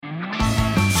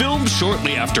Filmed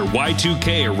shortly after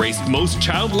Y2K erased most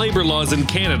child labor laws in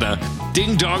Canada,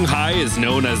 Ding Dong High is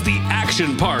known as the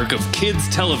action park of kids'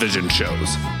 television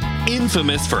shows.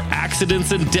 Infamous for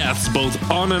accidents and deaths both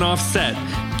on and off set,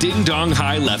 Ding Dong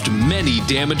High left many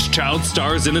damaged child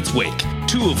stars in its wake,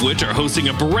 2 of which are hosting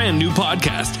a brand new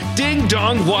podcast, Ding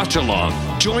Dong Watch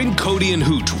Along. Join Cody and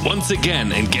Hooch once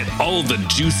again and get all the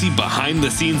juicy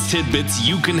behind-the-scenes tidbits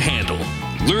you can handle.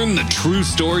 Learn the true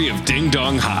story of Ding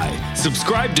Dong High.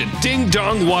 Subscribe to Ding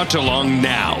Dong Watch Along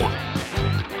now.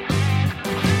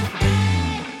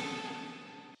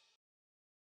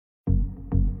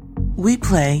 We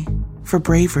play for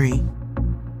bravery.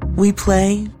 We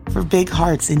play for big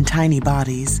hearts in tiny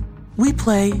bodies. We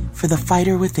play for the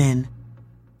fighter within.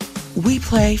 We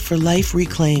play for life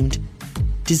reclaimed,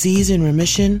 disease in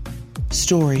remission,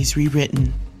 stories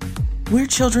rewritten. We're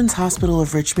Children's Hospital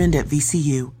of Richmond at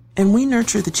VCU, and we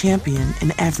nurture the champion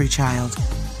in every child.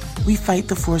 We fight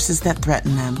the forces that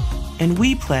threaten them, and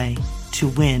we play to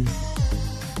win.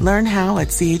 Learn how at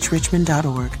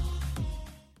chrichmond.org.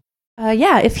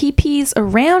 If he pees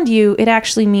around you, it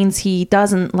actually means he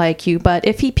doesn't like you. But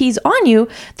if he pees on you,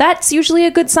 that's usually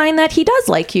a good sign that he does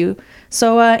like you.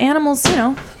 So animals,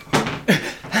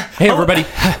 Hey, everybody.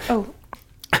 Oh.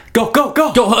 Go.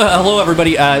 Hello,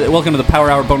 everybody. Welcome to the Power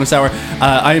Hour bonus hour.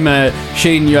 I'm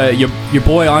Shane, your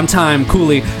boy on time,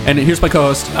 Cooley. And here's my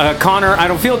co-host. Connor, I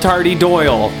don't feel tardy,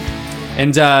 Doyle.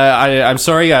 And I'm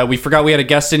sorry, we forgot we had a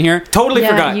guest in here. Totally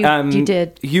forgot. You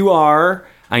did. You are.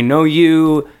 I know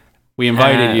you. We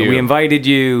invited you. We invited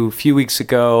you a few weeks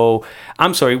ago.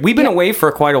 I'm sorry. We've been away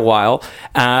for quite a while.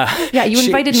 You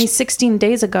invited me 16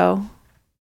 days ago.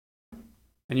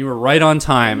 And you were right on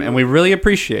time, and we really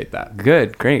appreciate that.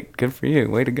 Good. Great. Good for you.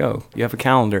 Way to go. You have a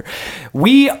calendar.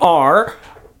 We are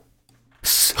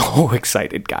so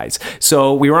excited, guys.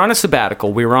 So we were on a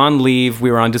sabbatical. We were on leave.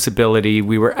 We were on disability.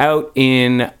 We were out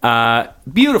in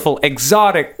beautiful,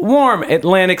 exotic, warm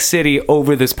Atlantic City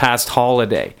over this past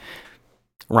holiday.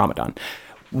 Ramadan.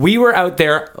 We were out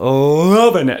there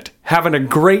loving it, having a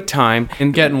great time.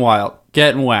 And getting wild,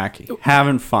 getting wacky,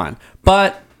 having fun,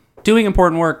 but doing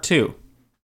important work too.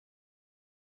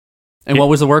 And what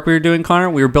was the work we were doing, Connor?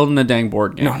 We were building a dang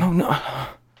board game. No.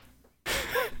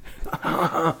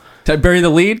 Did I bury the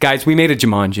lead? Guys, we made a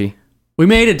Jumanji. We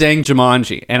made a dang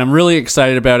Jumanji, and I'm really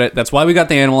excited about it. That's why we got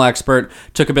the animal expert.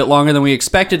 Took a bit longer than we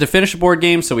expected to finish a board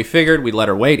game, so we figured we'd let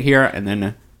her wait here, and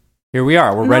then here we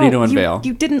are. We're ready to unveil.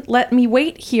 You didn't let me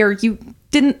wait here. You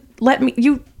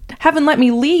haven't let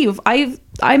me leave.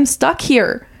 I'm stuck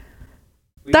here.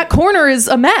 That corner is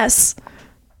a mess.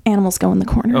 Animals go in the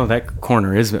corner. Oh, that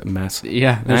corner is a mess.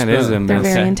 Yeah, that is a mess.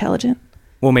 They're very intelligent.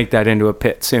 We'll make that into a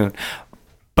pit soon.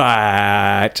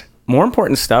 But more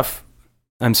important stuff.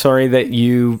 I'm sorry that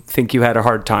you think you had a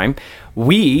hard time.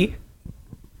 We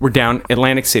were down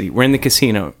Atlantic City. We're in the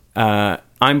casino.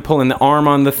 I'm pulling the arm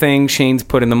on the thing. Shane's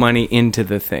putting the money into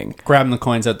the thing. Grabbing the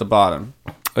coins at the bottom.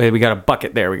 We got a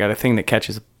bucket there. We got a thing that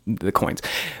catches the coins.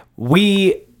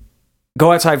 We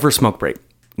go outside for a smoke break.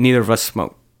 Neither of us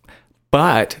smoke.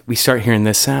 But we start hearing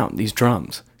this sound, these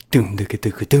drums. And we're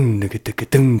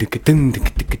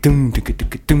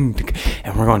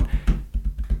going,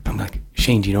 I'm like,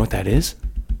 Shane, do you know what that is?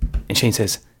 And Shane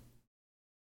says,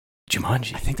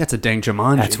 Jumanji. I think that's a dang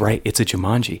Jumanji. That's right. It's a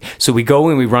Jumanji. So we go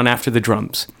and we run after the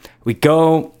drums. We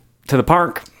go to the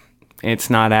park. It's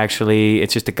not actually,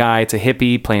 it's just a guy, it's a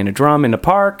hippie playing a drum in the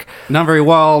park. Not very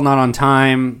well, not on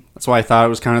time. That's why I thought it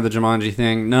was kind of the Jumanji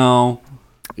thing. No.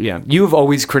 Yeah. You have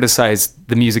always criticized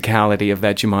the musicality of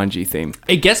that Jumanji theme.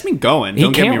 It gets me going.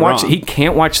 Don't get me wrong. He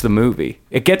can't watch the movie.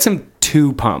 It gets him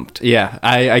too pumped. Yeah.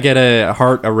 I get a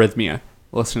heart arrhythmia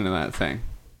listening to that thing.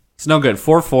 It's no good.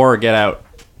 4-4, get out.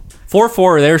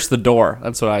 4-4, there's the door.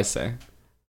 That's what I say.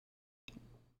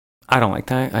 I don't like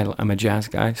that. I'm a jazz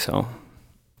guy, so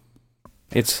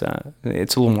it's a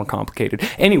little more complicated.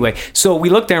 Anyway, so we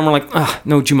look there and we're like,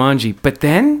 no Jumanji. But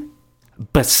then,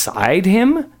 beside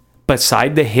him,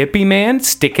 beside the hippie man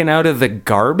sticking out of the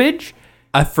garbage,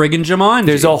 a friggin' Jumanji.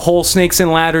 There's a whole Snakes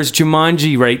and Ladders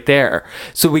Jumanji right there.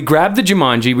 So we grab the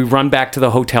Jumanji, we run back to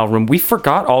the hotel room. We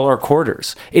forgot all our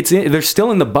quarters. They're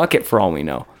still in the bucket for all we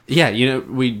know. Yeah,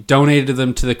 we donated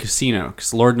them to the casino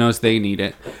because Lord knows they need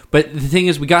it. But the thing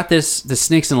is, we got the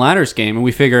Snakes and Ladders game, and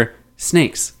we figure,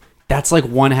 snakes, that's like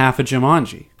one half of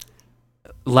Jumanji.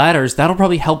 Ladders, that'll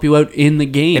probably help you out in the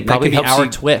game. It probably helps our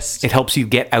twist. It helps you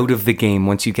get out of the game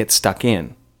once you get stuck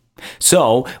in.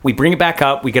 So we bring it back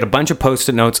up, we get a bunch of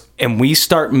Post-it notes, and we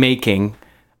start making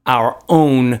our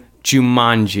own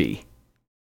Jumanji.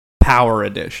 Power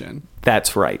Edition.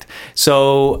 That's right.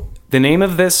 So the name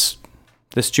of this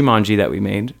Jumanji that we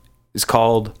made is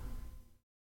called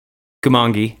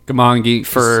Jumanji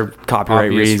for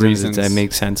copyright obvious reasons. That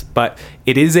makes sense. But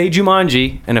it is a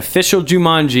Jumanji, an official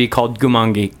Jumanji called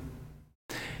Jumanji.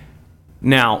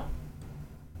 Now,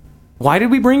 why did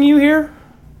we bring you here?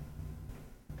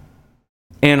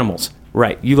 Animals.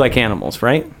 Right. You like animals,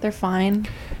 right? They're fine.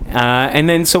 And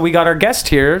then, so we got our guest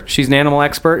here. She's an animal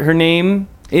expert. Her name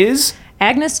is?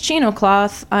 Agnes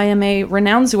Chinocloth. I am a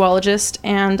renowned zoologist,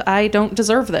 and I don't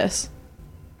deserve this.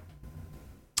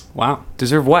 Wow.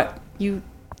 Deserve what? You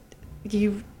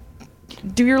do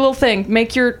your little thing.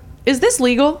 Is this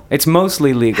legal? It's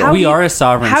mostly legal. We are a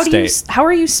sovereign state. How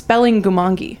are you spelling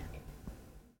Gumangi?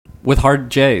 With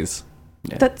hard J's.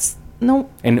 That's no.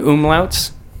 And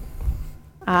umlauts.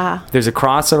 There's a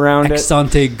cross around it.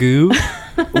 Exante goo.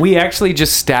 We actually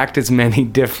just stacked as many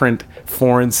different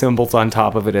foreign symbols on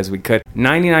top of it as we could.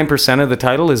 99% of the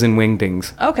title is in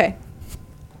wingdings. Okay.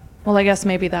 Well, I guess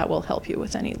maybe that will help you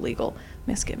with any legal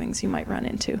misgivings you might run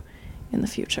into in the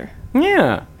future.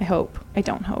 Yeah. I hope. I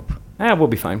don't hope. We'll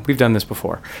be fine. We've done this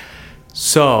before.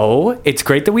 So, it's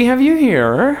great that we have you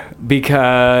here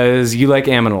because you like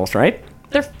aminals, right?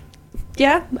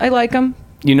 Yeah, I like them.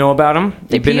 You know about them?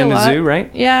 You've been in the zoo,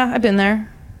 right? Yeah, I've been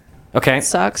there. Okay. It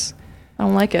sucks. I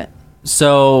don't like it.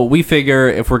 So we figure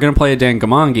if we're going to play a dang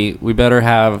Jumanji, we better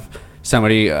have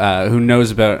somebody who knows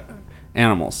about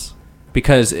animals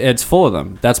because it's full of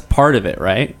them. That's part of it,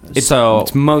 right? It's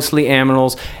mostly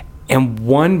aminals and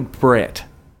one Brit.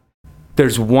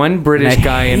 There's one British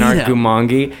guy in our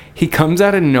Jumanji. He comes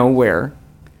out of nowhere.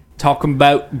 Talking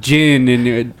about gin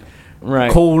and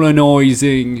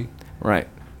colonizing. Right.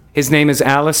 His name is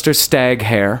Alistair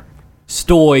Staghair.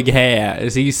 Stoighair,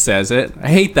 as he says it. I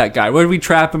hate that guy. Why did we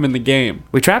trap him in the game?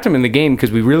 We trapped him in the game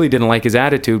because we really didn't like his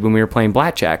attitude when we were playing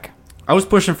blackjack. I was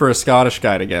pushing for a Scottish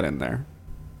guy to get in there.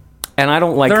 And I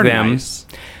don't like them. Nice.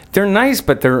 They're nice,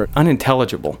 but they're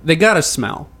unintelligible. They got a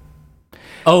smell.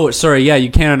 Oh, sorry. Yeah, you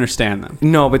can't understand them.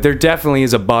 No, but there definitely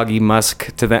is a boggy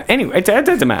musk to them. Anyway, it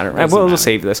doesn't matter. We'll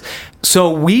save this. So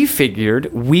we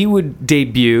figured we would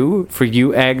debut for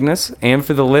you, Agnes, and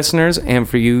for the listeners, and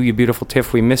for you, you beautiful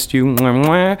Tiff. We missed you. Mwah,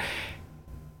 mwah.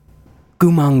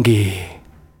 Jumanji.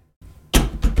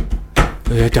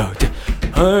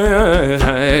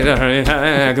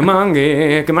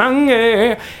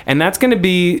 Jumanji. And that's going to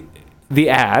be the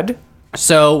ad.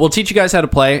 So we'll teach you guys how to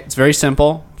play. It's very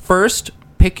simple. First,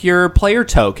 pick your player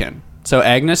token. So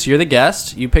Agnes, you're the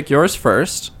guest. You pick yours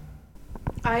first.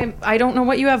 I don't know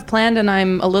what you have planned, and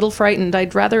I'm a little frightened.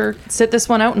 I'd rather sit this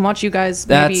one out and watch you guys.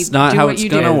 That's not how it's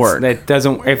gonna work. That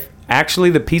doesn't. If actually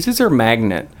the pieces are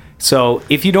magnet, so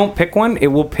if you don't pick one, it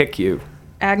will pick you.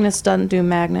 Agnes doesn't do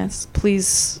magnets.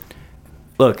 Please,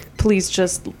 look. Please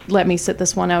just let me sit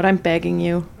this one out. I'm begging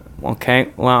you.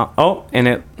 Okay. Well. Oh, and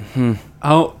it.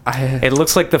 It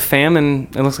looks like the famine.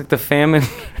 It looks like the famine.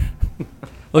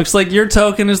 Looks like your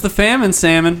token is the famine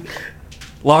salmon.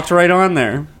 Locked right on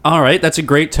there. All right, that's a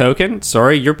great token.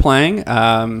 Sorry, you're playing.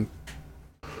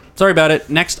 Sorry about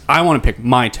it. Next, I want to pick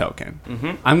my token.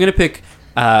 Mm-hmm. I'm going to pick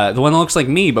the one that looks like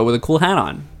me, but with a cool hat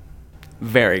on.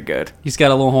 Very good. He's got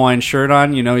a little Hawaiian shirt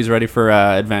on. You know he's ready for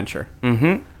adventure.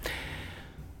 Mm-hmm.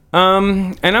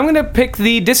 And I'm going to pick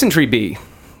the dysentery bee.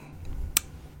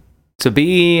 It's a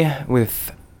bee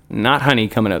with not honey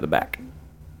coming out the back.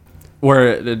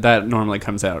 Where that normally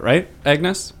comes out, right,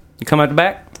 Agnes? You come out the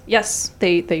back? Yes,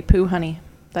 they poo honey.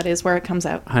 That is where it comes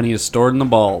out. Honey is stored in the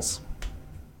balls.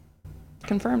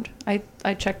 Confirmed. I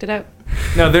checked it out.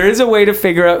 No, there is a way to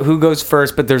figure out who goes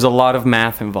first, but there's a lot of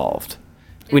math involved.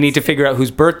 We need to figure out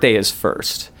whose birthday is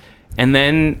first, and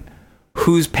then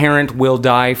whose parent will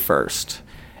die first,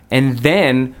 and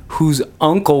then whose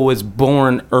uncle was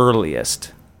born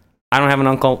earliest. I don't have an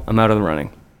uncle. I'm out of the running.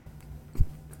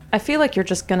 I feel like you're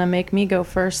just going to make me go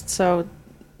first, so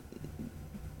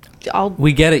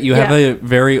We get it. You have a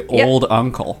very old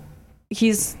uncle.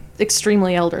 He's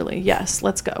extremely elderly. Yes,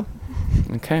 let's go.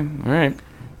 Okay, all right.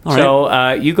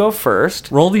 So you go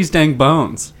first. Roll these dang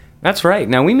bones. That's right.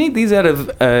 Now, we made these out of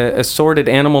assorted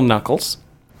animal knuckles.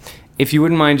 If you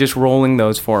wouldn't mind just rolling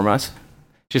those for us.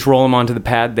 Just roll them onto the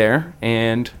pad there,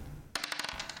 and...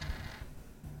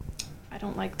 I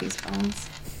don't like these bones.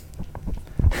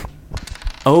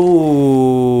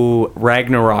 Oh,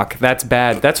 Ragnarok. That's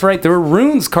bad. That's right. There were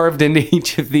runes carved into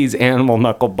each of these animal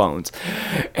knuckle bones.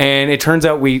 And it turns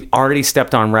out we already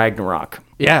stepped on Ragnarok.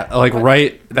 Yeah, like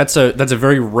right. That's a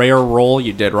very rare roll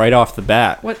you did right off the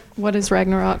bat. What is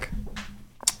Ragnarok?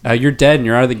 You're dead and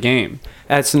you're out of the game.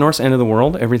 It's the Norse end of the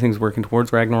world. Everything's working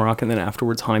towards Ragnarok, and then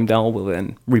afterwards Heimdall will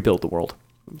then rebuild the world.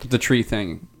 The tree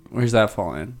thing, where's that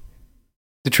fall in?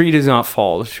 The tree does not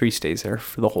fall. The tree stays there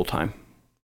for the whole time.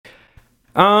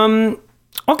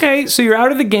 Okay, so you're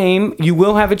out of the game. You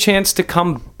will have a chance to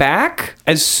come back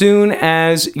as soon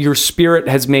as your spirit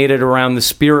has made it around the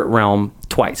spirit realm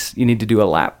twice. You need to do a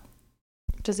lap.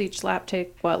 Does each lap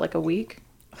take, what, like a week?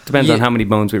 Depends on how many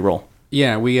bones we roll.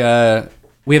 Yeah, we have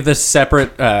this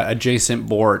separate adjacent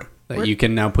board that you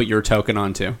can now put your token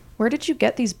onto. Where did you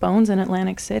get these bones in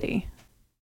Atlantic City?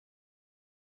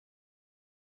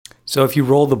 So if you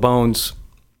roll the bones,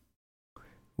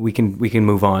 we can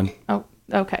move on. Oh,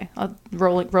 okay.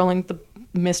 Rolling the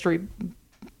mystery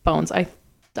bones. I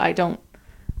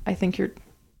think you're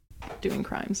doing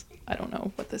crimes. I don't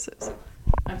know what this is.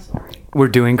 I'm sorry. We're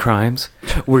doing crimes.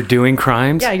 We're doing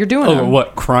crimes. Yeah, you're doing Oh, them.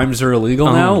 what? Crimes are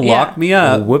illegal now? Yeah. Lock me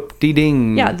up.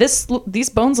 Whoop-de-ding. Yeah, these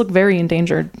bones look very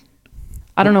endangered.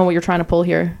 I don't know what you're trying to pull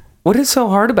here. What is so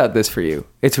hard about this for you?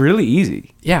 It's really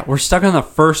easy. Yeah, we're stuck on the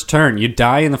first turn. You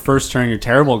die in the first turn. You're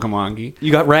terrible, Gamongi.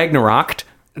 You got Ragnaroked.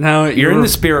 Now You're in the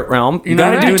spirit realm. You you're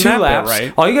got not to do doing 2 that bit laps.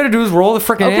 right. All you got to do is roll the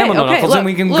freaking animal knuckles, look, and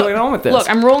we can go on with this. Look,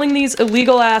 I'm rolling these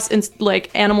illegal ass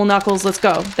animal knuckles. Let's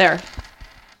go. There.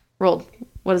 Rolled.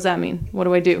 What does that mean? What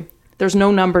do I do? There's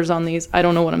no numbers on these. I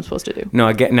don't know what I'm supposed to do. No,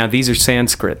 I get now. These are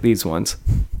Sanskrit. These ones.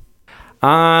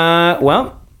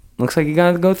 Well, looks like you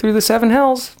got to go through the 7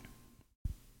 hells.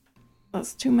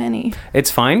 That's too many.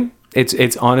 It's fine.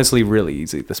 It's honestly really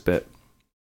easy. This bit.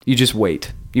 You just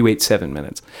wait. You wait 7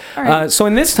 minutes. All right. So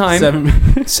in this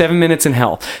time, 7 minutes in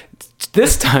hell.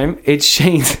 This time it's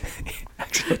Shane's.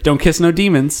 Don't kiss no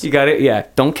demons. You got it. Yeah.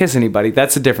 Don't kiss anybody.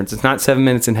 That's the difference. It's not 7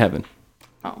 minutes in heaven.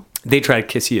 Oh. They try to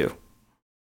kiss you.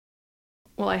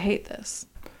 Well, I hate this.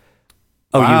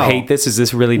 Oh, Wow. you hate this? Is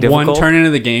this really difficult? One turn into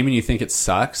the game and you think it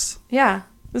sucks? Yeah.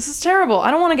 This is terrible.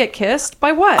 I don't want to get kissed.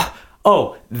 By what?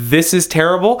 Oh, this is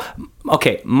terrible.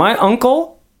 Okay, my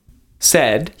uncle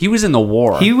said He was in the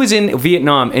war. he was in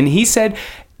Vietnam, and he said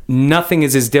nothing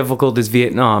is as difficult as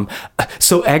Vietnam.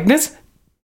 So, Agnes,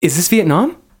 is this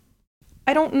Vietnam?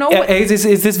 I don't know what... Is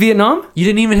this Vietnam? You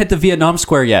didn't even hit the Vietnam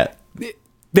square yet.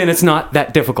 Then it's not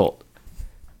that difficult.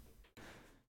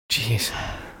 Jeez.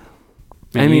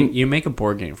 Man, I mean, you make a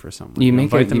board game for someone. you make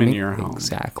invite it- them you into make- your home.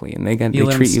 Exactly, and they You let them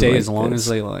treat you stay like as long this, as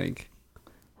they like.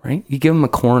 right? You give them a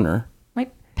corner. My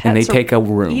pets And they are take a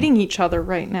room. eating each other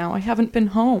right now. I haven't been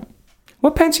home.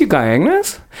 What pets you got,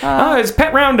 Agnes? It's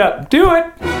Pet Roundup. Do it.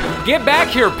 Get back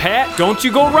here, Pet. Don't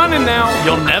you go running now.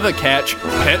 You'll never catch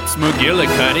Pets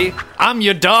McGillicuddy. I'm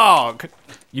your dog.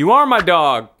 You are my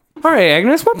dog. All right,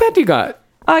 Agnes, what pet do you got?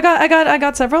 I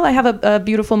got several. I have a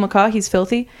beautiful macaw. He's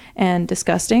filthy and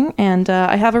disgusting, and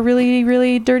I have a really,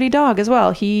 really dirty dog as well.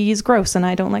 He's gross, and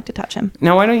I don't like to touch him.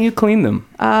 Now, why don't you clean them?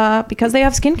 Because they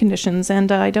have skin conditions,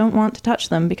 and I don't want to touch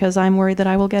them because I'm worried that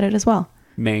I will get it as well.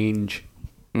 Mange.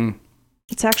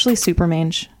 It's actually super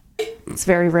mange. It's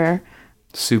very rare.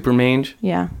 Super mange?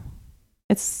 Yeah,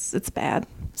 it's bad.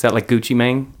 Is that like Gucci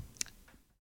Mane?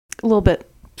 A little bit.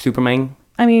 Super Mane?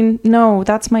 I mean, no,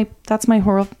 that's my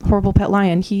horrible pet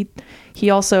lion. He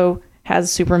also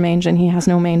has super mange and he has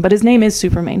no mane, but his name is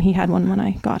Supermane. He had one when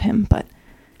I got him, but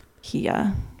he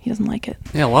doesn't like it.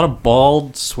 Yeah, a lot of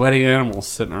bald, sweaty animals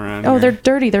sitting around. Oh, here. they're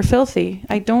dirty. They're filthy.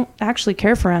 I don't actually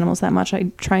care for animals that much.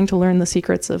 I'm trying to learn the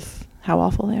secrets of how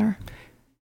awful they are.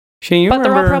 Shane, But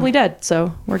they're all probably dead,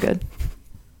 so we're good.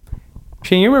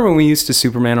 Shane, you remember when we used to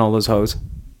Superman all those hoes?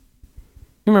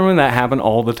 You remember when that happened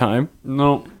all the time?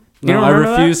 No. You No, don't I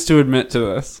remember refuse to admit to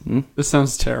this. This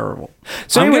sounds terrible.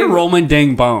 So I'm anyway- gonna roll my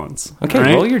dang bones. Okay, all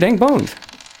right? roll your dang bones.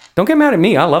 Don't get mad at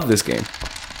me. I love this game.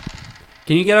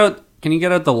 Can you get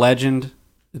out the legend,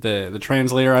 the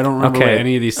translator? I don't remember what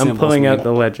any of these I'm symbols pulling mean. out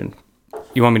the legend.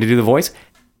 You want me to do the voice?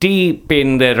 Deep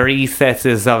in the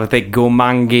recesses of the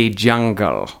Gomangi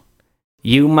jungle,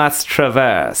 you must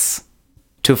traverse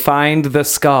to find the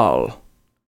skull,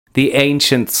 the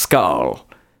ancient skull,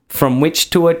 from which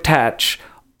to attach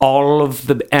all of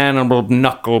the animal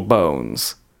knuckle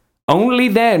bones. Only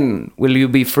then will you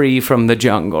be free from the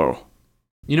jungle.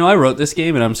 You know, I wrote this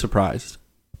game and I'm surprised.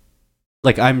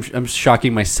 Like, I'm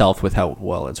shocking myself with how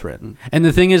well it's written. And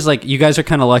the thing is, like, you guys are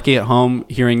kind of lucky at home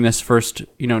hearing this first,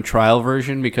 trial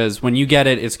version, because when you get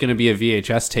it, it's going to be a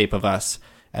VHS tape of us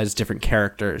as different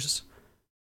characters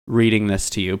reading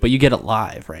this to you. But you get it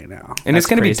live right now. And it's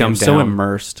That's gonna be crazy. I'm dumbed so down.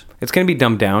 immersed. It's going to be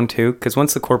dumbed down, too, because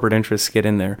once the corporate interests get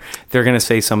in there, they're going to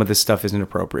say some of this stuff isn't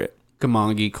appropriate.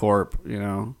 Gamongi Corp,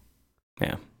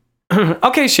 Yeah.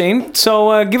 Okay, Shane,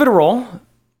 so give it a roll.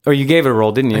 Or you gave it a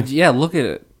roll, didn't you? Yeah, look at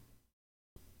it.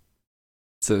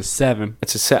 It's a 7.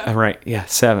 It's a right, yeah,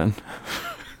 7.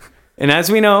 And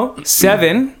as we know,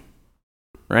 7,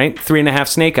 right? 3.5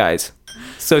 snake eyes.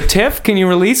 So Tiff, can you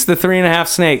release the 3.5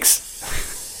 snakes?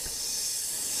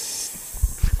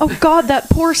 Oh God, that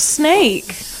poor snake.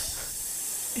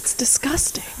 It's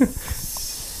disgusting.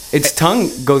 Its tongue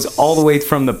goes all the way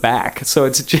from the back, so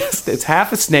it's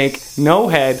half a snake, no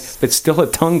head, but still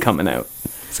a tongue coming out.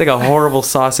 It's like a horrible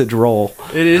sausage roll.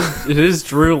 It is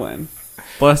drooling.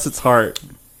 Bless its heart.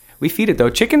 We feed it though.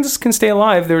 Chickens can stay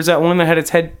alive. There was that one that had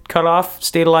its head cut off,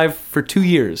 stayed alive for 2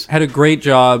 years. Had a great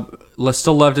job.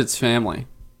 Still loved its family.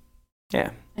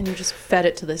 Yeah. And you just fed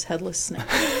it to this headless snake.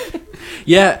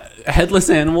 Yeah, headless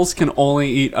animals can only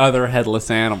eat other headless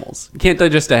animals. You can't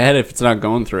digest a head if it's not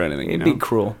going through anything. It'd be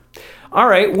cruel. All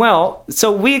right, well,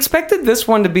 so we expected this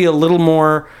one to be a little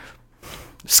more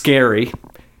scary.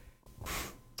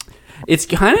 It's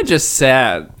kind of just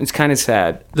sad. It's kind of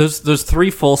sad. Those 3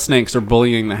 full snakes are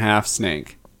bullying the half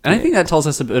snake. And I think that tells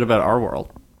us a bit about our world.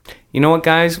 You know what,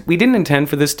 guys? We didn't intend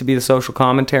for this to be the social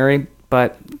commentary,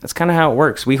 but that's kind of how it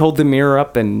works. We hold the mirror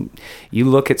up and you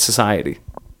look at society.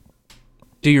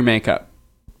 Do your makeup.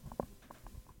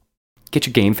 Get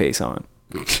your game face on.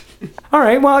 All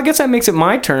right, well, I guess that makes it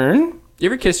my turn. You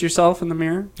ever kiss yourself in the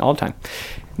mirror? All the time.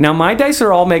 Now, my dice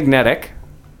are all magnetic,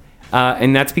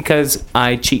 and that's because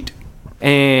I cheat.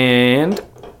 And...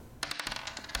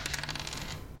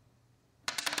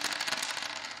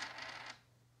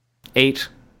 8.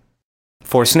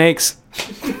 4 snakes.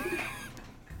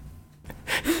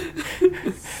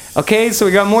 Okay, so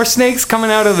we got more snakes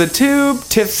coming out of the tube.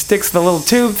 Tiff sticks the little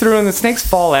tube through and the snakes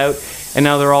fall out. And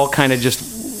now they're all kind of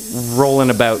just rolling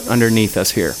about underneath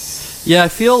us here. Yeah, I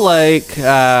feel like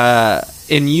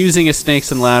in using a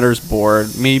Snakes and Ladders board,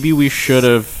 maybe we should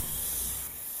have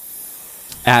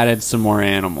added some more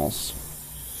animals.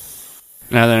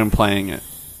 Now that I'm playing it,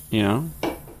 you know?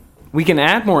 We can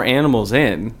add more animals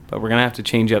in, but we're going to have to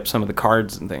change up some of the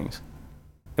cards and things.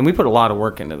 And we put a lot of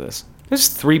work into this. There's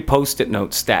 3 Post-it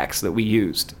note stacks that we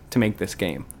used to make this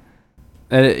game.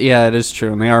 Yeah, it is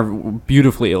true, and they are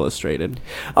beautifully illustrated.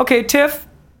 Okay, Tiff.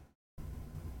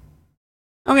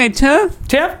 Okay, Tiff.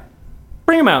 Tiff,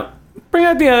 bring them out. Bring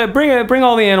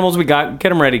all the animals we got. Get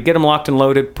them ready. Get them locked and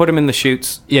loaded. Put them in the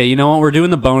chutes. Yeah, you know what? We're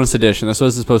doing the bonus edition. This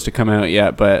wasn't supposed to come out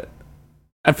yet, but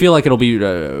I feel like it'll be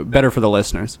better for the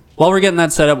listeners. While we're getting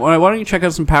that set up, why don't you check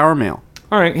out some Power Mail?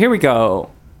 All right, here we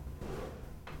go.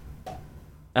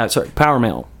 Power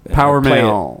Mail. Power Play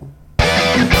Mail.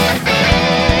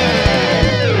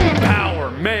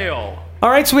 Power Mail. All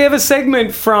right, so we have a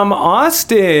segment from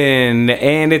Austin,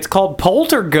 and it's called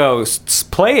Polterghosts.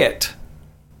 Play it.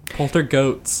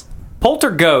 Poltergoats.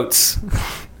 Poltergoats.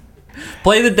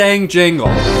 Play the dang jingle.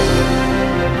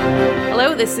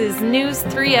 Hello, this is News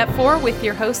 3 at 4 with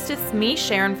your hostess, me,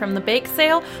 Sharon from the Bake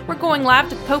Sale. We're going live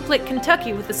to Pope Lick,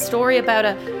 Kentucky with a story about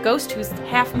a ghost who's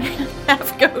half man,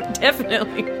 half goat.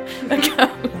 Definitely a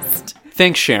ghost.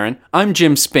 Thanks, Sharon. I'm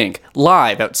Jim Spink,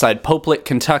 live outside Pope Lick,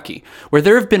 Kentucky, where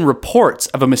there have been reports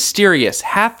of a mysterious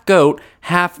half-goat,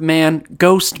 half-man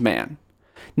ghost man.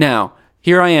 Now,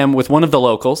 here I am with one of the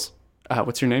locals.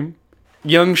 What's your name?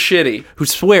 Young Shitty, who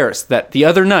swears that the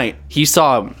other night he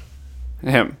saw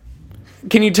him.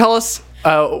 Can you tell us,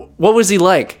 what was he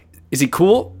like? Is he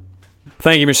cool?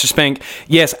 Thank you, Mr. Spink.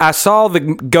 Yes, I saw the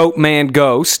goat man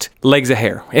ghost. Legs of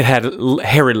hair. It had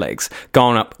hairy legs.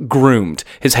 Gone up, groomed.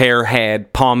 His hair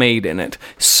had pomade in it,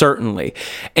 certainly.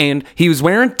 And he was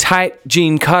wearing tight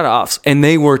jean cutoffs, and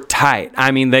they were tight. I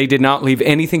mean, they did not leave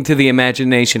anything to the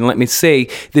imagination. Let me see.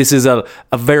 This is a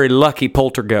very lucky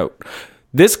poltergoat.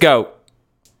 This goat,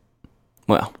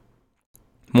 well,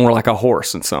 more like a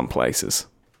horse in some places.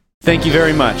 Thank you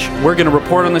very much. We're going to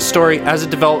report on this story as it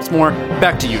develops more.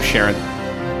 Back to you, Sharon.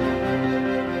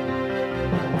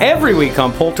 Every week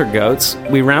on Poltergoats,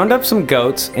 we round up some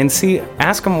goats and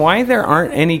ask them why there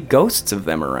aren't any ghosts of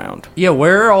them around. Yeah,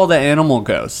 where are all the animal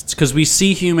ghosts? Because we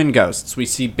see human ghosts, we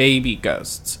see baby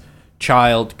ghosts,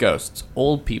 child ghosts,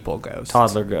 old people ghosts,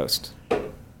 Toddler ghost.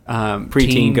 preteen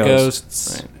Preteen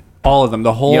ghosts, Right. all of them,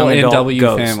 the whole Young adult NW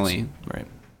ghosts. family. Right.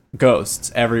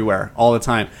 Ghosts everywhere, all the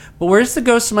time. But where's the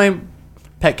ghost of my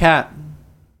pet cat?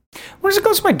 Where's the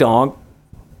ghost of my dog?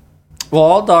 Well,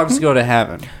 all dogs go to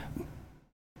heaven.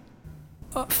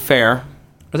 Fair.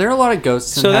 Are there a lot of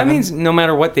ghosts in So that heaven? means no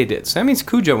matter what they did. So that means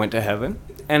Cujo went to heaven.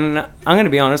 And I'm going to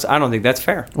be honest, I don't think that's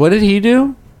fair. What did he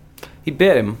do? He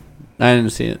bit him. I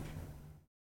didn't see it.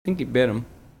 I think he bit him.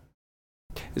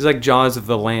 It's like Jaws of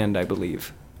the Land, I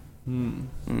believe.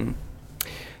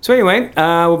 So anyway,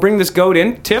 we'll bring this goat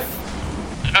in. Tiff.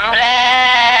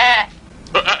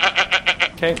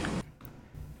 Okay.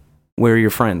 Where are your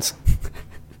friends?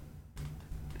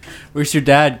 Where's your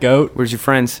dad, goat? Where's your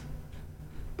friends?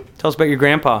 Tell us about your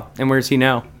grandpa, and where is he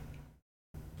now?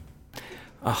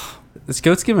 This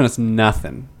goat's giving us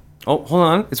nothing. Oh, hold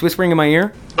on. It's whispering in my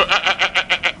ear.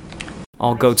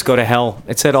 All goats go to hell.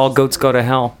 It said all goats go to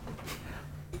hell.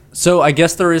 So I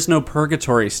guess there is no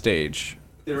purgatory stage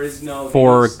There is no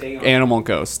for animal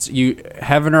ghosts. You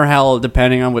heaven or hell,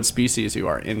 depending on what species you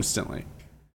are, instantly.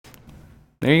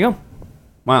 There you go.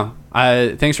 Wow.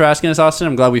 Thanks for asking us, Austin.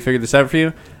 I'm glad we figured this out for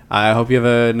you. I hope you have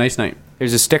a nice night.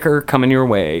 There's a sticker coming your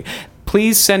way.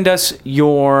 Please send us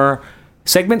your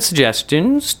segment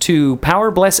suggestions to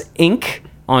Power Bless Inc.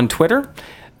 on Twitter,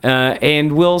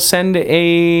 and we'll send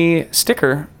a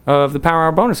sticker of the Power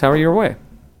Hour bonus hour your way.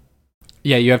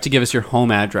 Yeah, you have to give us your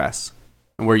home address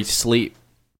and where you sleep,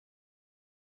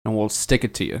 and we'll stick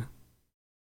it to you.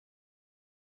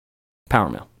 Power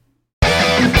Mail.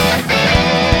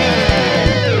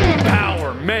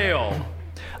 Power Mail.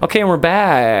 Okay, and we're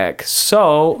back.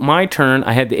 So, my turn.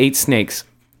 I had the 8 snakes.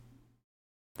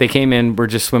 They came in, we're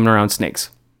just swimming around snakes.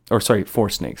 Or, sorry, 4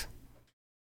 snakes.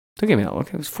 Don't get me wrong.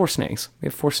 Okay, it was 4 snakes. We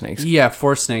have 4 snakes. Yeah,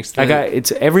 4 snakes.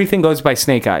 Everything goes by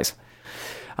snake eyes.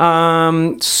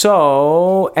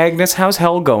 So, Agnes, how's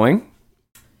hell going?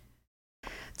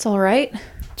 It's all right.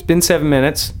 It's been 7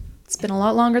 minutes. It's been a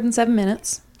lot longer than 7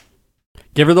 minutes.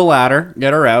 Give her the ladder.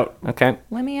 Get her out. Okay.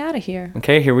 Let me out of here.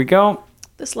 Okay, here we go.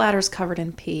 This ladder's covered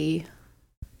in pee.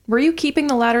 Were you keeping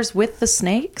the ladders with the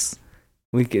snakes?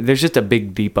 There's just a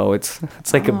big depot. It's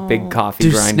like a big coffee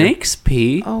Do grinder. snakes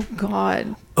pee? Oh,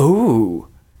 God. Ooh.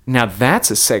 Now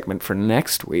that's a segment for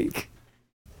next week.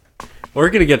 We're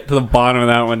going to get to the bottom of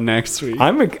that one next week.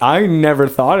 I never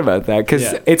thought about that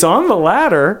because it's on the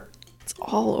ladder. It's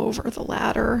all over the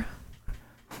ladder.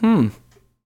 Do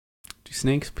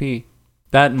snakes pee?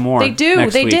 That and more. They do.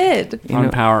 next They week did.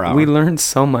 On Power Hour. We learned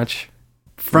so much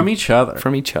from each other.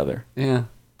 from each other. Yeah.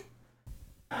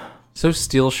 So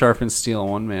steel sharpens steel.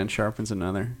 One man sharpens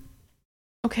another.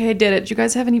 Okay, I did it. Do you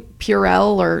guys have any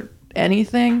Purell or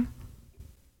anything?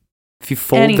 If you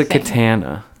fold Anything. the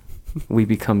katana, we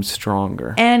become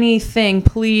stronger. Anything,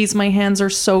 please. My hands are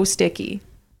so sticky.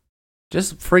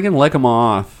 Just friggin' lick them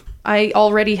off. I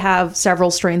already have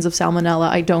several strains of salmonella.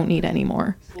 I don't need any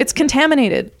more. It's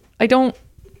contaminated. I don't...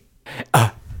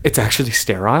 It's actually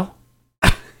sterile?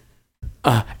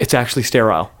 It's actually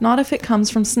sterile. Not if it comes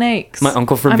from snakes. My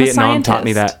uncle from I'm a Vietnam taught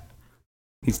me scientist. that.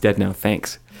 He's dead now,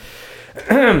 thanks.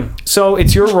 So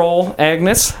it's your roll,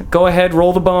 Agnes. Go ahead,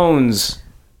 roll the bones.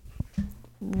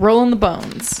 Rolling the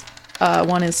bones.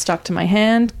 One is stuck to my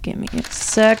hand. Give me a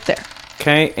sec. There.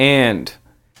 Okay, and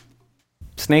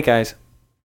snake eyes.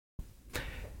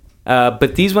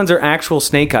 But these ones are actual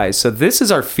snake eyes. So this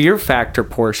is our fear factor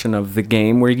portion of the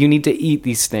game where you need to eat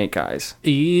these snake eyes.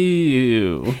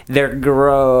 Ew. They're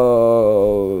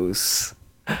gross.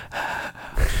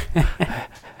 I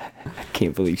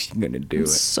can't believe she's gonna do I'm it.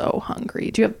 so hungry.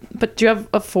 Do you have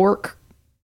a fork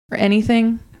or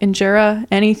anything? Injera?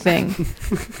 Anything?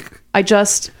 I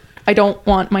don't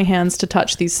want my hands to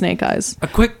touch these snake eyes A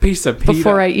quick piece of pita.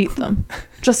 before I eat them.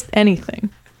 Just anything.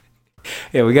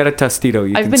 Yeah, we got a Tostito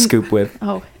you can scoop with.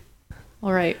 Oh,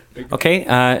 all right. Okay,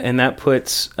 and that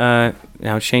puts now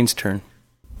it's Shane's turn.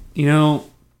 You know,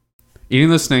 eating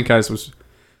the snake eyes was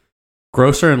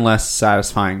grosser and less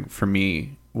satisfying for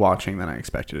me watching than I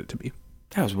expected it to be.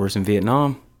 That was worse in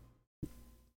Vietnam.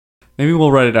 Maybe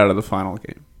we'll write it out of the final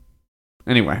game.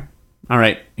 Anyway, all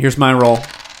right, here's my roll.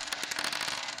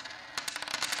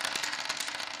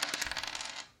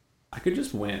 I could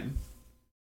just win.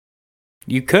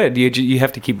 You could. You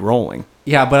have to keep rolling.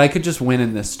 Yeah, but I could just win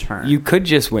in this turn. You could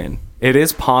just win. It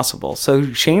is possible.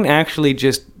 So Shane actually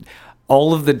just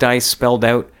all of the dice spelled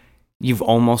out. You've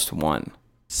almost won.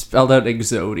 spelled out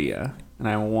Exodia, and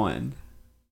I won.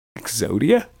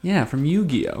 Exodia? Yeah, from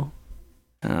Yu-Gi-Oh.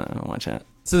 I don't know. Watch that.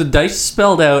 So the dice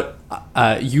spelled out,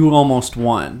 you almost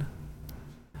won.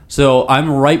 So I'm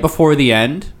right before the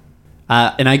end,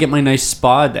 and I get my nice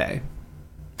spa day.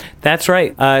 That's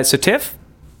right. So Tiff,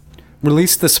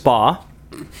 release the spa.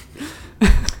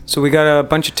 So we got a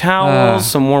bunch of towels,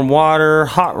 some warm water,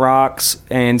 hot rocks,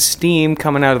 and steam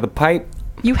coming out of the pipe.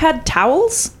 You had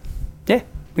towels? Yeah,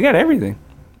 we got everything.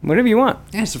 Whatever you want.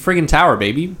 Yeah, it's a friggin' tower,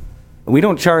 baby. We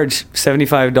don't charge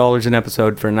 $75 an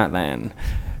episode for Nutland.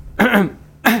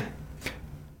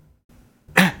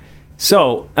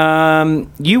 So,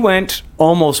 you went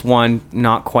almost won,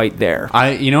 not quite there.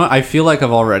 You know what? I feel like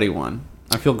I've already won.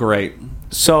 I feel great.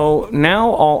 So now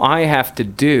all I have to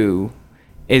do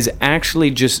is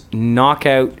actually just knock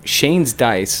out Shane's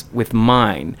dice with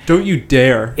mine. Don't you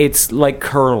dare. It's like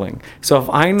curling. So if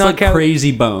I It's knock like out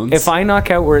Crazy Bones. if I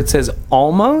knock out where it says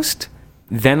almost,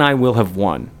 then I will have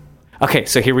won. Okay,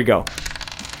 so here we go.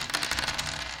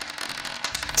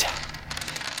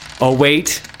 Oh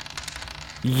wait.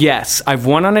 Yes, I've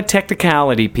won on a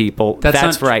technicality, people. That's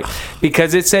not- right.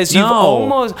 Because it says you've No.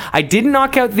 almost... I did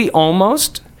knock out the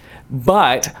almost,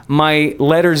 but my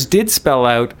letters did spell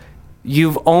out,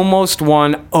 you've almost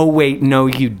won. Oh, wait, no,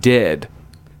 you did.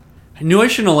 I knew I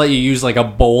shouldn't have let you use like a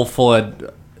bowl full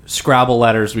of Scrabble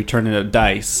letters we turned into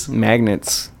dice.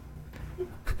 Magnets.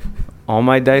 All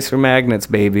my dice are magnets,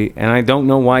 baby. And I don't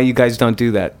know why you guys don't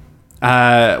do that.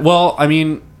 Well, I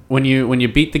mean, when you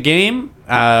beat the game,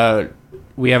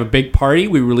 we have a big party.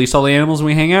 We release all the animals and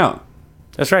we hang out.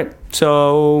 That's right.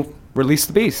 So, release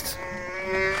the beasts.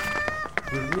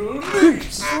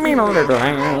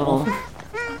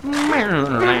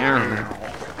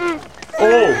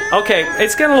 Oh, okay.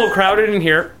 It's getting a little crowded in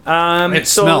here. It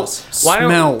smells. Why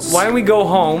don't we go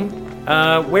home?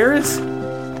 Where is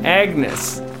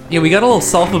Agnes? Yeah, we got a little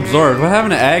self-absorbed. What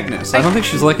happened to Agnes? I don't think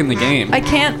she's liking the game. I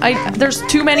can't. There's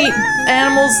too many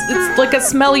animals. It's like a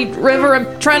smelly river.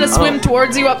 I'm trying to swim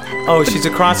towards you up. Oh, she's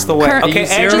across the way. Okay,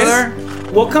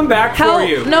 Agnes, we'll come back for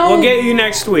you. No. We'll get you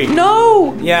next week.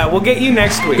 No. Yeah, we'll get you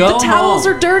next week. Go The towels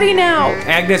home. are dirty now.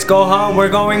 Agnes, go home. We're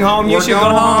going home. You We're should go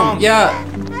going home. Yeah.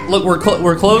 Look,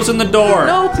 we're closing the door.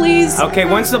 No, please. Okay,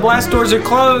 once the blast doors are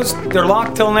closed, they're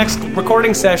locked till next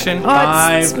recording session.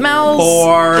 It smells.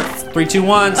 5, 4, 3, 2,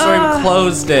 1. Sorry, we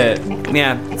closed it.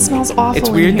 Yeah. It smells awful. It's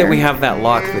in weird that here. we have that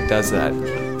lock that does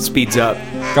that. Speeds up.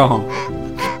 Go home.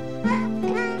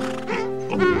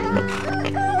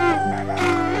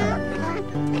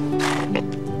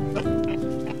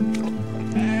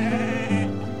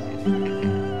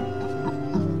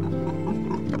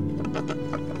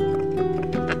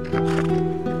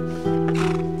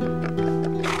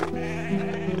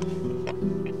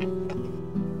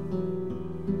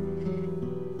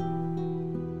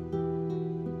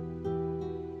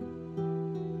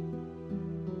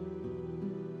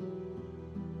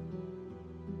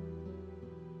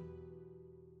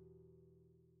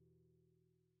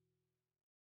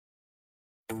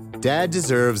 Dad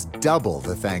deserves double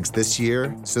the thanks this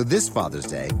year, so this Father's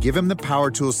Day, give him the power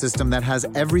tool system that has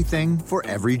everything for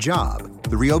every job.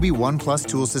 The Ryobi One Plus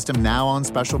tool system now on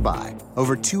special buy.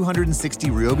 Over 260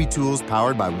 Ryobi tools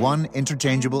powered by one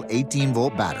interchangeable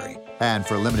 18-volt battery. And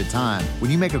for a limited time, when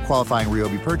you make a qualifying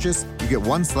Ryobi purchase, you get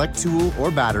one select tool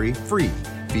or battery free.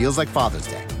 Feels like Father's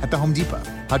Day at the Home Depot.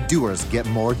 How doers get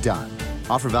more done.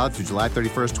 Offer valid through July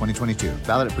 31st, 2022.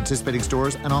 Valid at participating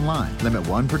stores and online. Limit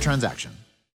 1 per transaction.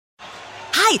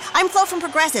 Hi, I'm Flo from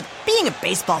Progressive. Being a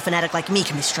baseball fanatic like me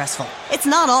can be stressful. It's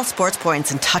not all sports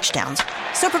points and touchdowns.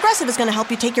 So Progressive is going to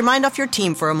help you take your mind off your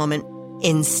team for a moment.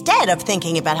 Instead of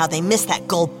thinking about how they missed that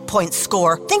goal point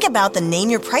score, think about the Name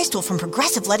Your Price tool from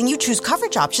Progressive, letting you choose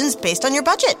coverage options based on your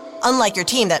budget, unlike your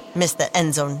team that missed the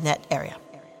end zone net area.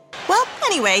 Well,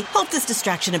 anyway, hope this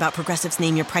distraction about Progressive's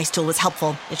Name Your Price tool was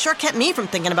helpful. It sure kept me from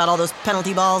thinking about all those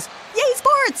penalty balls. Yay,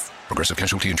 sports! Progressive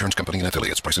Casualty Insurance Company and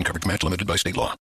Affiliates. Price and coverage match limited by state law.